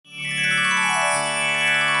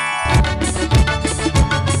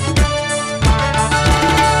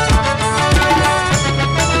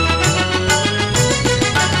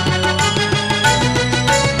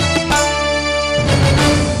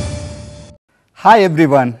Hi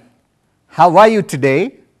everyone, how are you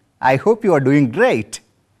today? I hope you are doing great.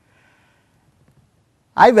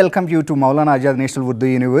 I welcome you to Maulana Azad National Urdu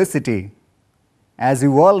University. As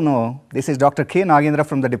you all know, this is Dr. K. Nagendra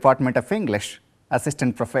from the Department of English,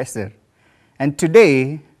 Assistant Professor. And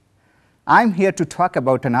today, I am here to talk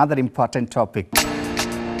about another important topic.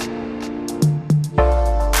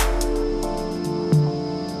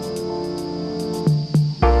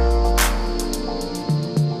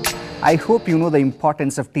 I hope you know the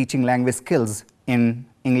importance of teaching language skills in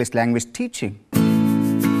English language teaching.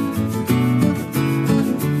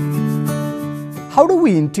 How do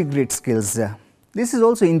we integrate skills? This is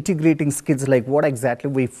also integrating skills like what exactly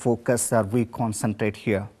we focus or we concentrate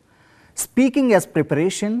here. Speaking as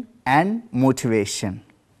preparation and motivation.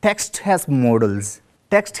 Text has modals.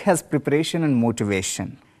 Text has preparation and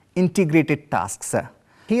motivation. Integrated tasks.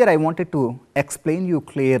 Here I wanted to explain you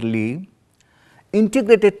clearly.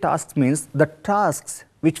 Integrated tasks means the tasks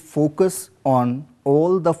which focus on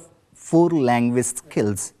all the four language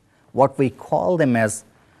skills, what we call them as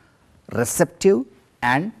receptive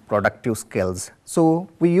and productive skills. So,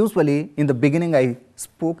 we usually in the beginning I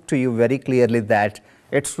spoke to you very clearly that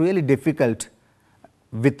it is really difficult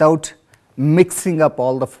without mixing up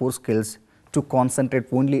all the four skills to concentrate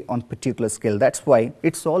only on particular skill. That is why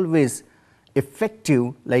it is always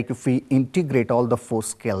effective like if we integrate all the four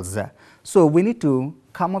skills. So, we need to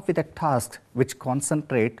come up with a task which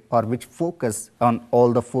concentrate or which focus on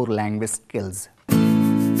all the four language skills.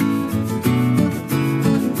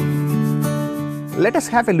 Let us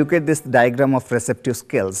have a look at this diagram of receptive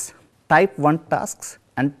skills. Type 1 tasks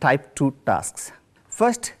and type 2 tasks.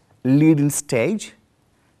 First, lead in stage.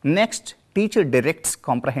 Next, teacher directs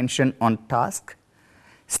comprehension on task.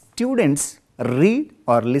 Students read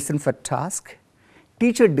or listen for task.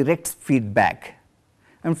 Teacher directs feedback.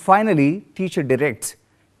 And finally, teacher directs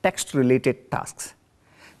text related tasks.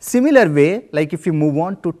 Similar way, like if you move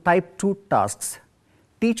on to type 2 tasks,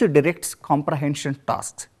 teacher directs comprehension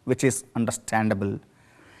tasks, which is understandable.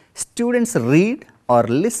 Students read or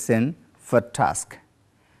listen for task.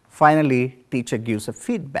 Finally, teacher gives a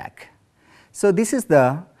feedback. So, this is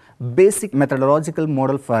the basic methodological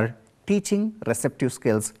model for teaching receptive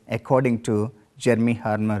skills according to Jeremy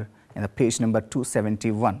Harmer in the page number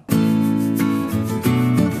 271.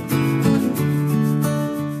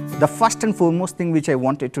 The first and foremost thing which I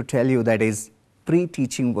wanted to tell you, that is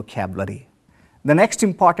pre-teaching vocabulary. The next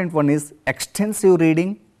important one is extensive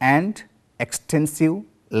reading and extensive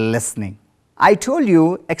listening. I told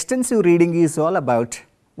you extensive reading is all about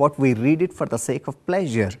what we read it for the sake of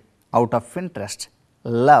pleasure, out of interest,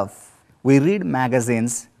 love. We read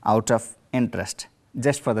magazines out of interest,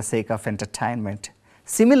 just for the sake of entertainment.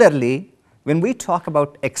 Similarly, when we talk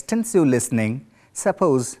about extensive listening,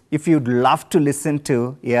 suppose if you would love to listen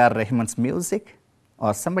to A.R. Rahman's music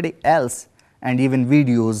or somebody else, and even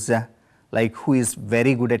videos like who is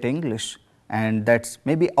very good at English, and that is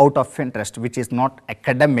maybe out of interest, which is not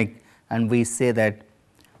academic, and we say that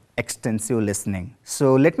extensive listening.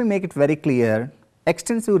 So, let me make it very clear,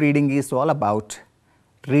 extensive reading is all about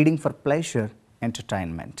reading for pleasure,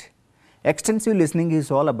 entertainment. Extensive listening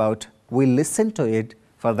is all about we listen to it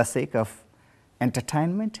for the sake of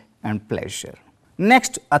entertainment and pleasure.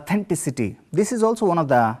 Next, authenticity. This is also one of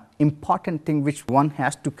the important things which one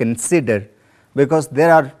has to consider, because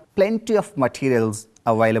there are plenty of materials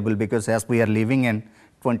available, because as we are living in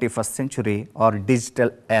 21st century or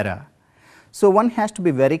digital era. So, one has to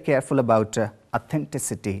be very careful about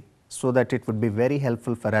authenticity, so that it would be very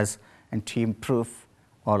helpful for us and to improve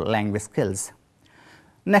our language skills.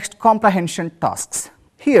 Next, comprehension tasks.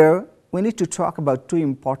 Here we need to talk about two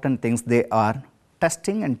important things. They are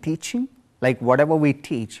testing and teaching, like whatever we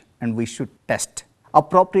teach and we should test.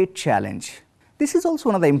 Appropriate challenge. This is also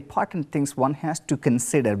one of the important things one has to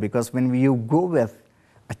consider, because when you go with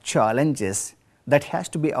challenges, that has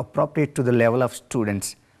to be appropriate to the level of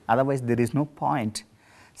students, otherwise there is no point.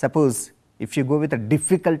 Suppose if you go with a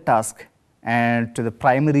difficult task and to the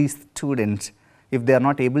primary students, if they are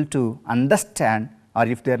not able to understand or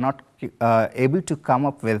if they are not able to come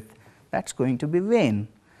up with, that is going to be vain.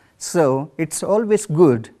 So, it is always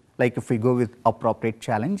good like if we go with appropriate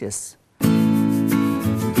challenges.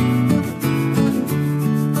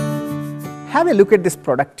 Have a look at this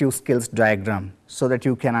productive skills diagram, so that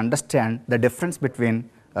you can understand the difference between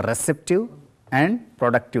receptive and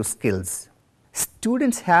productive skills.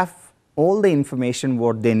 Students have all the information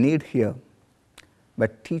what they need here,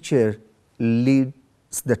 but teacher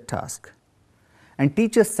leads the task, and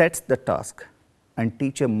teacher sets the task, and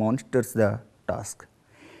teacher monitors the task.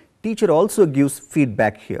 Teacher also gives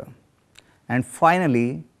feedback here, and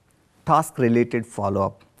finally task related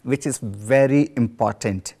follow-up. which is very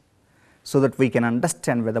important so that we can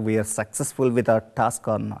understand whether we are successful with our task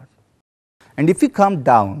or not. And if we come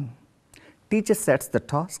down, teacher sets the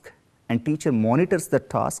task and teacher monitors the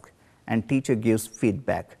task and teacher gives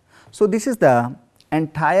feedback. So this is the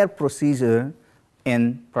entire procedure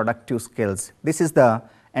in productive skills. This is the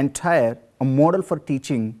entire model for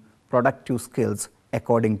teaching productive skills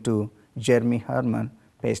according to Jeremy Herman,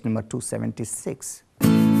 page number 276.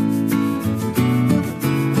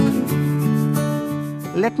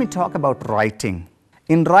 Let me talk about writing.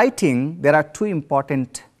 In writing, there are two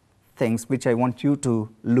important things which I want you to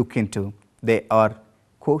look into. They are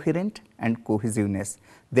coherent and cohesiveness.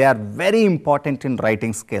 They are very important in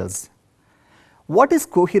writing skills. What is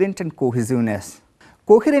coherent and cohesiveness?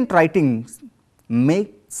 Coherent writing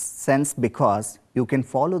makes sense because you can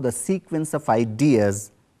follow the sequence of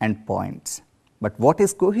ideas and points. But what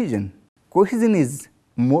is cohesion? Cohesion is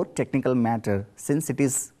more technical matter, since it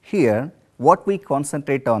is here what we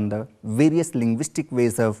concentrate on the various linguistic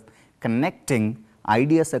ways of connecting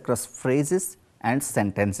ideas across phrases and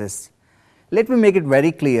sentences. Let me make it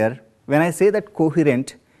very clear. When I say that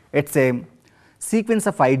coherent, it's a sequence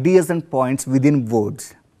of ideas and points within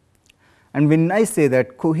words. And when I say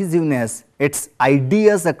that cohesiveness, it's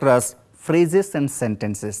ideas across phrases and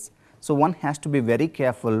sentences. So one has to be very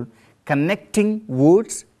careful connecting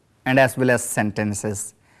words and as well as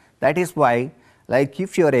sentences. That is why, like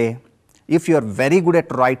if you are very good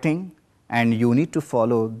at writing and you need to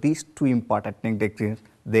follow these two important things,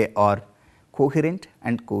 they are coherent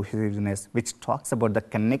and cohesiveness, which talks about the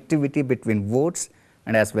connectivity between words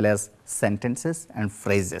and as well as sentences and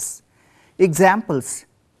phrases. Examples: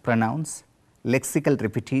 pronouns, lexical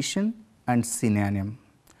repetition and synonym.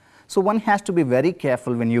 So one has to be very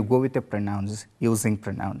careful when you go with the pronouns, using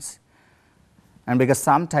pronouns. And because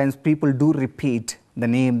sometimes people do repeat the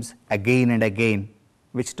names again and again,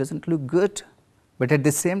 which doesn't look good, but at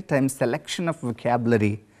the same time selection of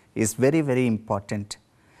vocabulary is very, very important.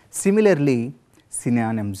 Similarly,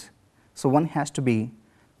 synonyms. So one has to be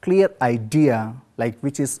clear idea like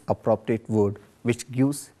which is appropriate word, which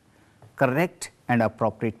gives correct and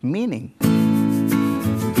appropriate meaning.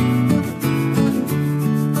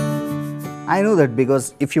 I know that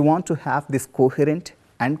because if you want to have this coherent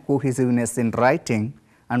and cohesiveness in writing,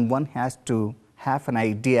 and one has to have an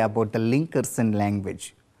idea about the linkers in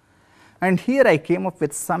language. And here I came up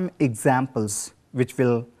with some examples which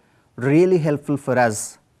will really helpful for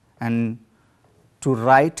us and to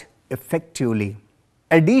write effectively.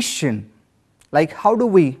 Addition, like how do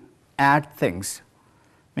we add things?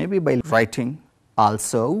 Maybe by writing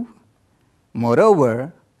also,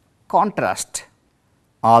 moreover, contrast,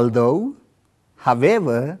 although,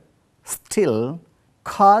 however, still,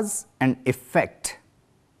 cause and effect,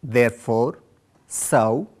 therefore,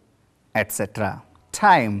 so, etc.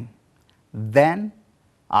 Time, then,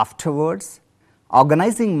 afterwards,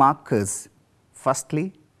 organizing markers,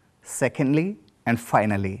 firstly, secondly, and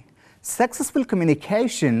finally. Successful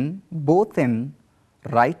communication, both in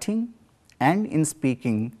writing and in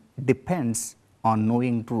speaking, depends on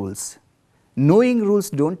knowing rules. Knowing rules,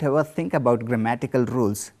 don't ever think about grammatical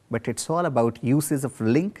rules, but it's all about uses of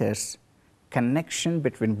linkers, connection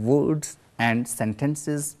between words and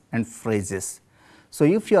sentences and phrases. So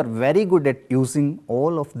if you are very good at using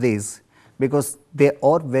all of these, because they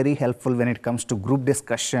are very helpful when it comes to group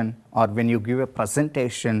discussion or when you give a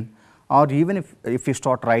presentation, or even if you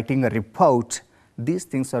start writing a report, these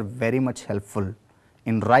things are very much helpful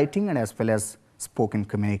in writing and as well as spoken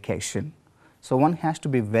communication. So one has to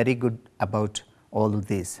be very good about all of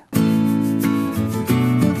these.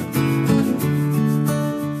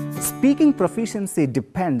 Speaking proficiency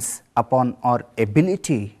depends upon our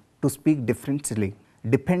ability to speak differently,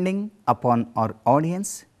 depending upon our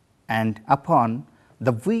audience and upon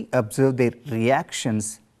the way we observe their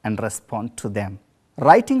reactions and respond to them.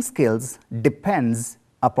 Writing skills depends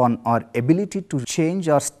upon our ability to change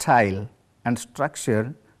our style and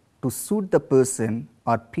structure to suit the person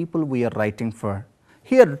or people we are writing for.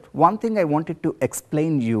 Here, one thing I wanted to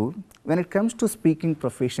explain you, when it comes to speaking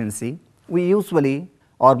proficiency, we usually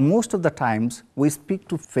or most of the times we speak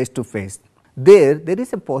to face. There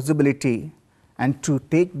is a possibility and to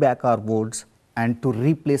take back our words and to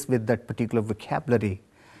replace with that particular vocabulary.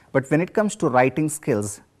 But when it comes to writing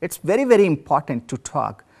skills, it's very, very important to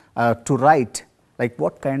talk, to write, like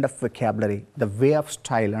what kind of vocabulary, the way of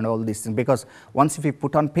style and all these things, because once if you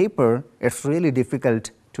put on paper, it's really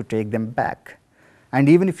difficult to take them back. And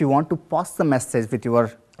even if you want to pass the message with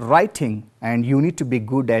your writing, and you need to be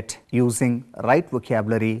good at using right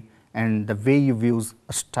vocabulary and the way you use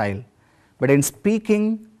a style. But in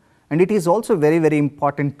speaking, and it is also very, very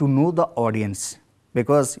important to know the audience.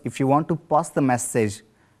 because if you want to pass the message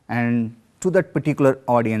and to that particular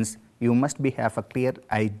audience, you must have a clear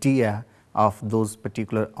idea of those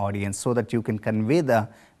particular audience so that you can convey the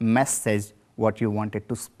message what you wanted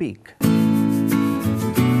to speak.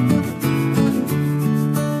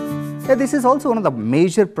 Yeah, this is also one of the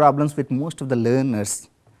major problems with most of the learners.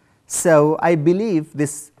 So I believe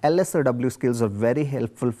this LSRW skills are very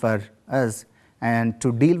helpful for us and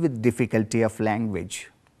to deal with difficulty of language.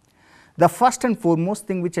 The first and foremost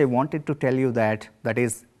thing which I wanted to tell you that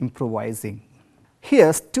is improvising.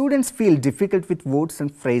 Here students feel difficult with words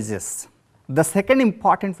and phrases. The second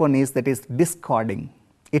important one is discording.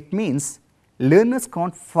 It means learners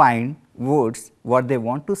can't find words what they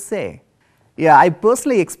want to say. Yeah, I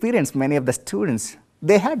personally experienced many of the students.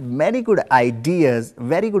 They had many good ideas,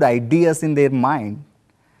 very good ideas in their mind,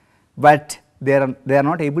 but they are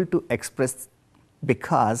not able to express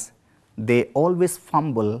because they always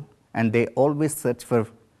fumble and they always search for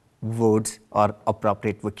words or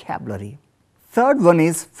appropriate vocabulary. Third one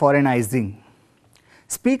is foreignizing.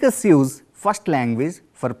 Speakers use first language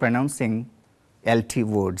for pronouncing LT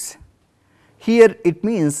words. Here it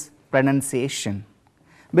means pronunciation,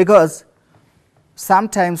 because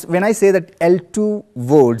sometimes when I say that L2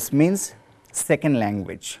 words means second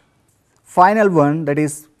language. Final one, that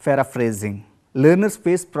is paraphrasing. Learners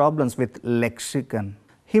face problems with lexicon.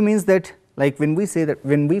 He means that, like when we say that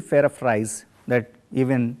when we paraphrase, that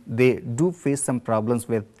even they do face some problems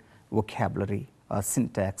with vocabulary or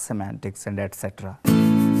syntax, semantics and etc.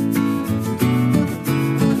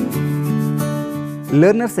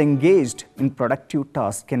 Learners engaged in productive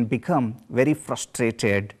tasks can become very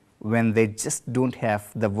frustrated when they just don't have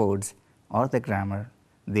the words or the grammar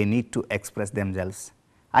they need to express themselves.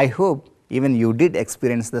 I hope even you did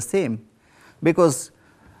experience the same, because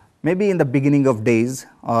maybe in the beginning of days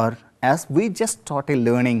or as we just started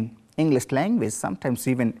learning English language, sometimes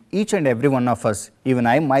even each and every one of us, even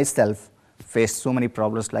I myself, faced so many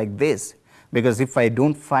problems like this, because if I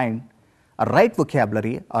don't find a right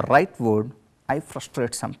vocabulary or right word, I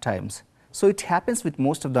frustrate sometimes. So it happens with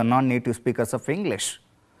most of the non-native speakers of English.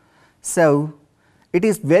 So it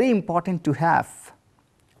is very important to have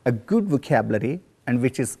a good vocabulary and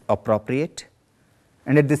which is appropriate,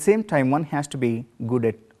 and at the same time one has to be good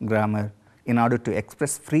at grammar in order to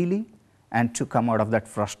express freely and to come out of that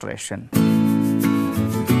frustration.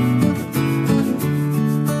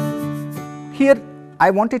 Here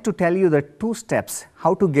I wanted to tell you the 2 steps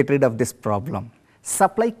how to get rid of this problem.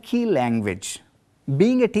 Supply key language.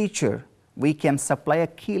 Being a teacher, we can supply a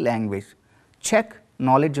key language. Check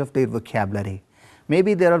knowledge of their vocabulary.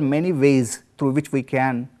 Maybe there are many ways through which we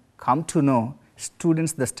can come to know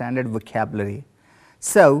students the standard vocabulary.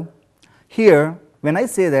 So here when I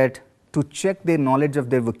say that to check their knowledge of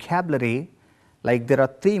their vocabulary, like there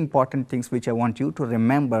are 3 important things which I want you to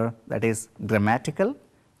remember, that is grammatical,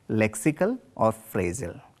 lexical or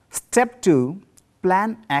phrasal. Step 2,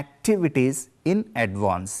 plan activities in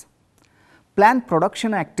advance. Plan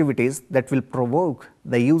production activities that will provoke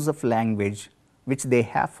the use of language which they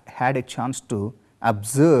have had a chance to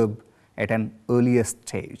observe at an earlier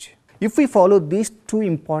stage. If we follow these 2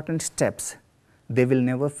 important steps, they will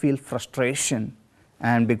never feel frustration,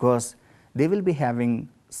 and because they will be having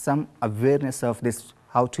some awareness of this,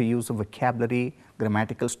 how to use a vocabulary,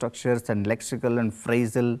 grammatical structures and lexical and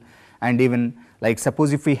phrasal, and even like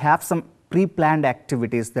suppose if we have some pre-planned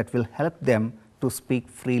activities that will help them to speak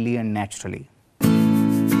freely and naturally.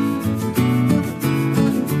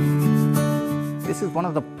 This is one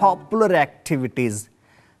of the popular activities.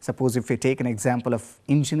 Suppose if we take an example of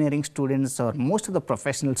engineering students or most of the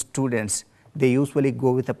professional students, they usually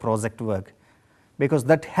go with a project work, because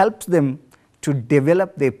that helps them to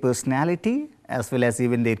develop their personality as well as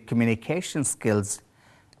even their communication skills,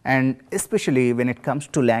 and especially when it comes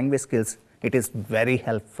to language skills, it is very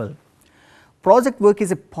helpful. Project work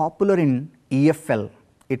is popular in EFL,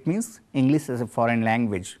 it means English as a foreign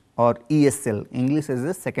language, or ESL, English as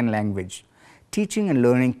a second language, teaching and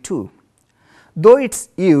learning too. Though its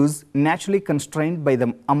use naturally constrained by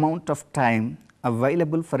the amount of time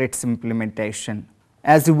available for its implementation.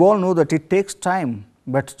 As you all know that it takes time,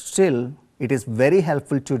 but still it is very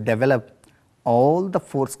helpful to develop all the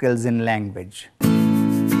 4 skills in language.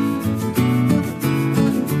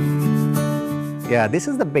 Yeah, this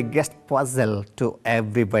is the biggest puzzle to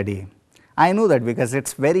everybody. I know that because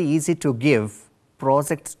it's very easy to give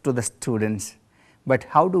projects to the students, but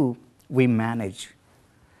how do we manage?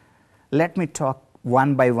 Let me talk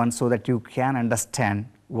one by one so that you can understand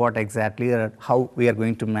what exactly or how we are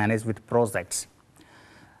going to manage with projects.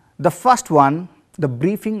 The first one, the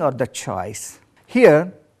briefing or the choice.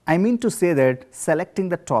 Here I mean to say that selecting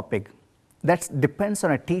the topic, That depends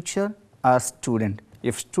on a teacher or student.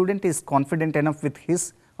 If student is confident enough with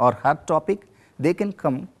his or her topic, they can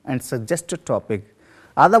come and suggest a topic.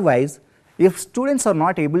 Otherwise, if students are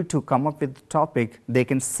not able to come up with the topic, they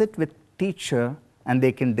can sit with teacher and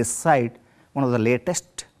they can decide one of the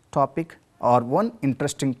latest topic or one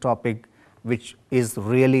interesting topic which is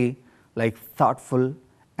really like thoughtful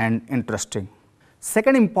and interesting.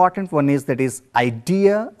 Second important one is that is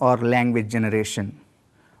idea or language generation.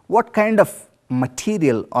 What kind of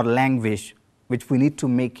material or language which we need to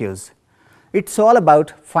make use? It's all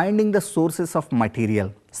about finding the sources of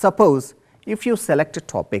material. Suppose if you select a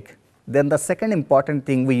topic, then the second important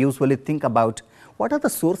thing we usually think about, what are the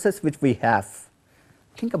sources which we have?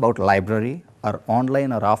 Think about library or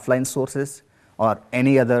online or offline sources or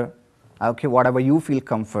any other, okay, whatever you feel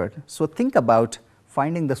comfort. So think about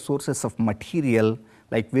finding the sources of material,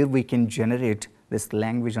 like where we can generate this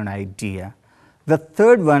language and idea. The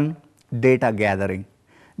third one, data gathering.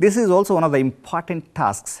 This is also one of the important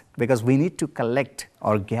tasks because we need to collect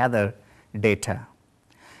or gather data.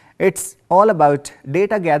 It's all about,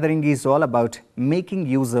 data gathering is all about making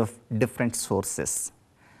use of different sources.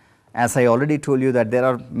 As I already told you that there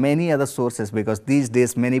are many other sources because these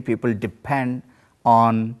days many people depend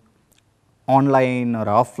on online or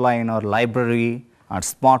offline or library or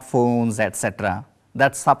smartphones, etc.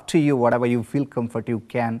 That's up to you, whatever you feel comfort, you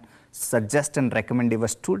can suggest and recommend your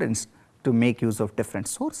students to make use of different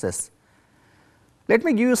sources. Let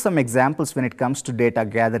me give you some examples when it comes to data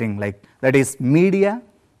gathering, like that is media,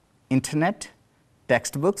 internet,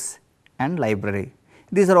 textbooks and library.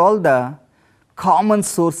 These are all the common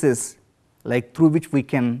sources like through which we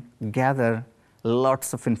can gather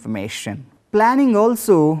lots of information. Planning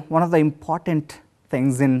also one of the important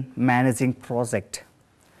things in managing project.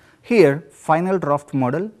 Here final draft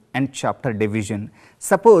model and chapter division.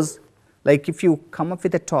 Suppose like if you come up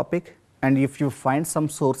with a topic and if you find some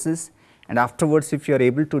sources and afterwards if you are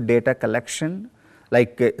able to data collection,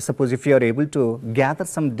 like suppose if you are able to gather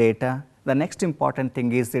some data, the next important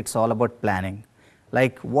thing is it's all about planning.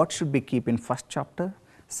 Like what should we keep in first chapter,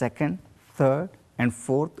 second, third and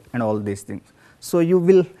fourth and all these things. So you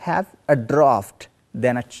will have a draft,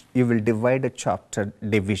 then you will divide a chapter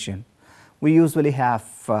division. We usually have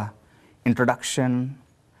introduction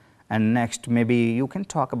and next maybe you can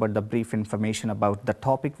talk about the brief information about the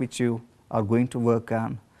topic which you are going to work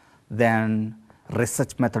on, then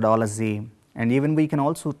research methodology, and even we can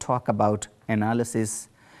also talk about analysis,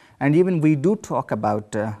 and even we do talk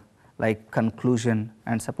about like conclusion,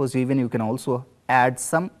 and suppose even you can also add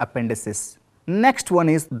some appendices. Next one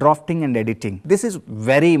is drafting and editing. This is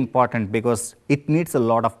very important because it needs a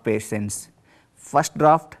lot of patience. First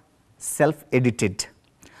draft, self-edited.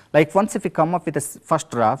 Like once if we come up with a first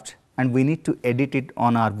draft and we need to edit it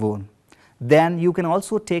on our own, then you can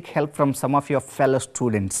also take help from some of your fellow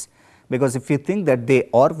students, because if you think that they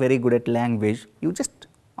are very good at language, you just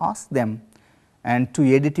ask them and to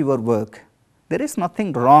edit your work. There is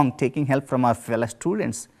nothing wrong taking help from our fellow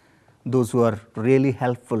students, those who are really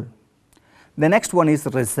helpful. The next one is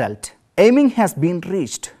result. Aiming has been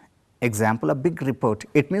reached. Example, a big report.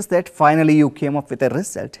 It means that finally you came up with a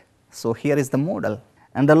result. So here is the model.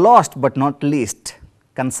 And the last but not least,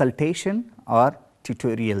 consultation or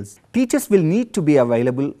tutorials. Teachers will need to be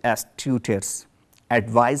available as tutors,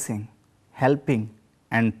 advising, helping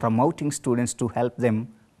and promoting students to help them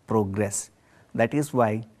progress. That is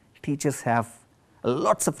why teachers have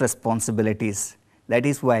lots of responsibilities. That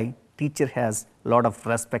is why teacher has a lot of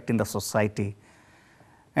respect in the society.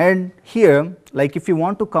 And here, like if you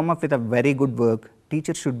want to come up with a very good work,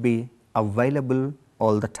 teacher should be available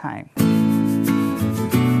all the time.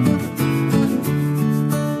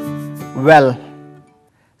 Well,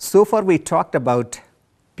 so far we talked about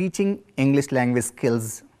teaching English language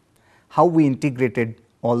skills, how we integrated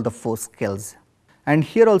all the 4 skills. And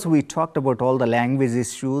here also we talked about all the language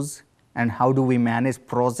issues and how do we manage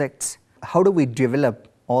projects, how do we develop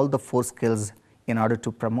all the 4 skills in order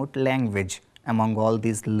to promote language among all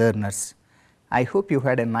these learners. I hope you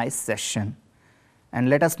had a nice session, and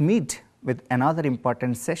let us meet with another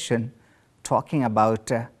important session talking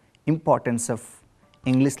about importance of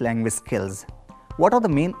English language skills. What are the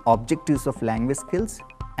main objectives of language skills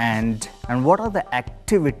and what are the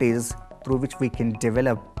activities through which we can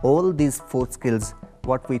develop all these 4 skills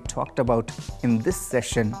what we talked about in this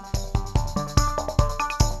session.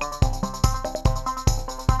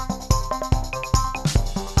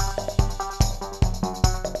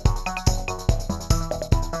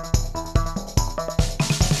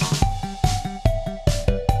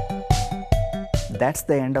 That's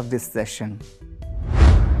the end of this session.